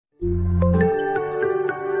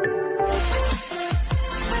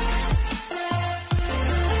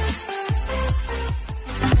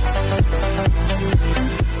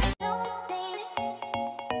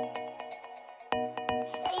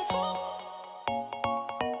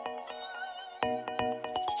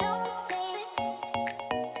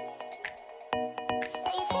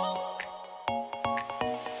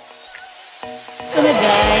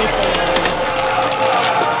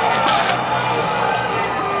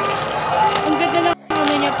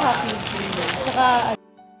Tsaka,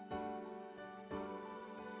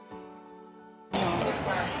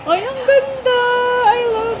 ay, ang ganda! I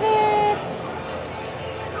love it!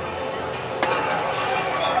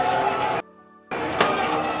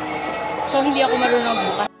 So, hindi ako marunong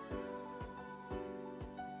bukas.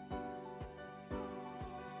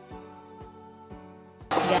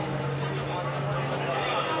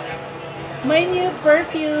 My new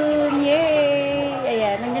perfume! Yay!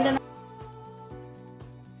 Ayan, ang ganda na.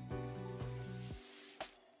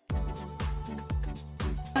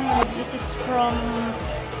 This is from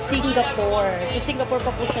Singapore. Sa Singapore pa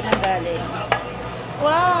po siya nanggaling.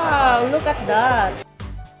 Wow! Look at that!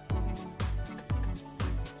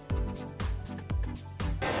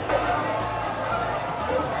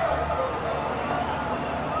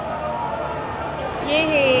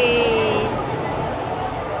 Yay!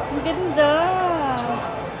 Ang ganda!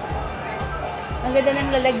 Ang ganda ng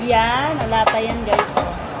lalagyan. Alata yan, guys.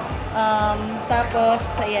 Tapos,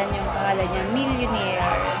 ayan yung pangalan niya.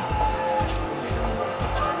 Millionaire.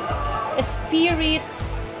 Spirit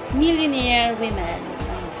Millionaire Women.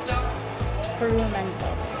 For women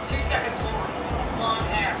to.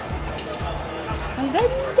 Ang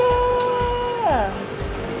ganda!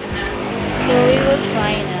 So, we will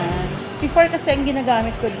try na. Before kasi ang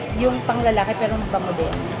ginagamit ko, yung pang lalaki pero mabango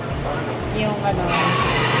din. Yung ano.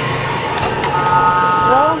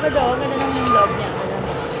 Wow, ang ganda. Ang ganda ng loob niya.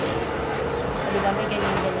 Diba, may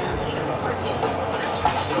ganyan-ganyan ako siya.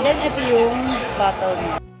 Then, ito yung bottle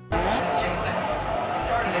niya.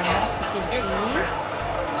 As you can see.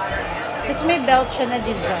 Tapos may belt siya na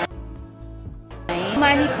design.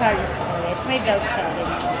 Money carries ko. It's may belt siya rin.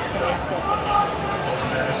 So, may accessory.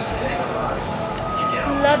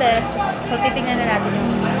 Love it. So, titingnan na natin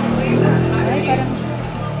yung ay, parang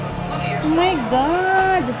oh my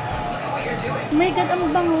God! Oh my God, ang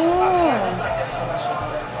bango!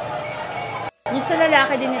 Yung sa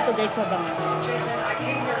lalaki din ito, guys, mabango.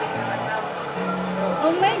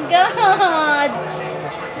 Oh my God!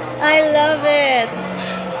 I love it!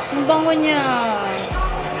 Ang bango niya.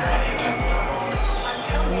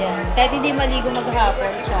 Yan. Kahit hindi maligo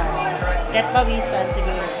maghapon siya. Kahit pawisan,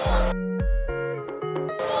 siguro.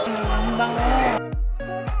 Ang bango.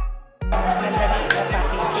 Ganda ng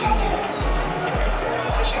packaging niya.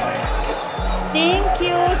 Thank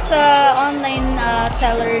you sa online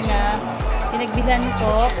seller na pinagbilhan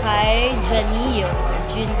ko kay Janio.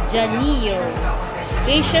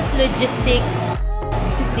 Asia's Logistics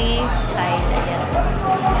City side. Ayan.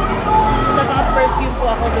 Sa mga perfume po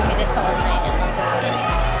ako bumili sa online. So, thank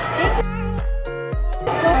you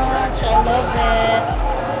so much. I love it.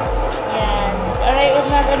 Yan. Alright,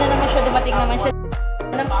 ano naman siya, dumating naman siya.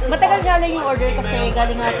 Matagal galing yung order kasi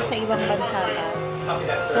galing nga ito sa ibang bansa pa.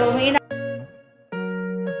 So, may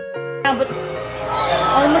inabot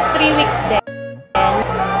almost 3 weeks din.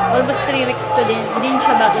 Almost 3 weeks ko din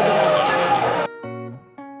siya bago dumating.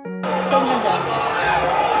 So, ang ganda.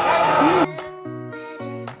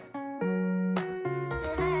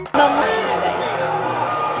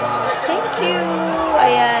 Thank you!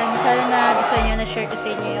 Ayan, sana na gusto nyo na share ko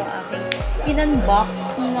sa inyo yung aking in-unbox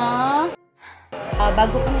na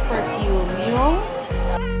bago kong perfume. Yung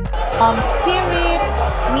Spirit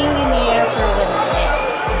Millionaire for Women.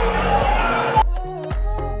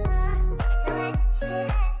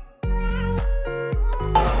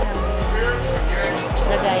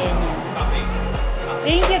 Lagayan niya.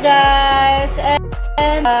 Thank you guys!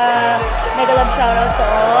 And mega love shoutout to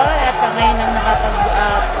all. At ngayon lang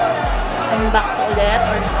nakapag-unbox ulit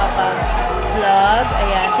or nakapag-vlog.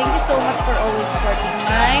 Ayan. Thank you so much for always supporting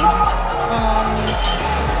my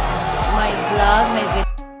vlog, my video.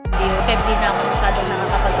 Kaya hindi na ako masyadong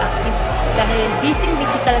nakakapag-active dahil busy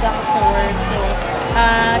talaga ako sa work. So,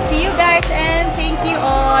 see you guys and thank you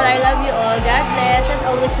all. I love you all. God bless and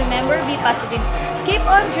always remember, be positive. Keep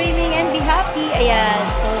on dreaming and be happy. Ayan.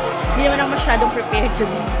 So, hindi naman ako masyadong prepared to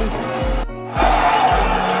be.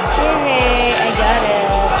 Yay! I got it.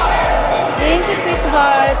 Thank you,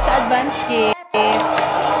 sweetheart, sa advance gift.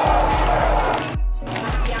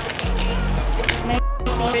 My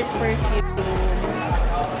favorite perfume.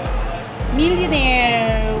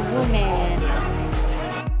 Millionaire Woman.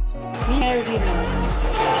 Millionaire Woman.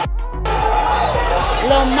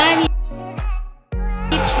 Lomani.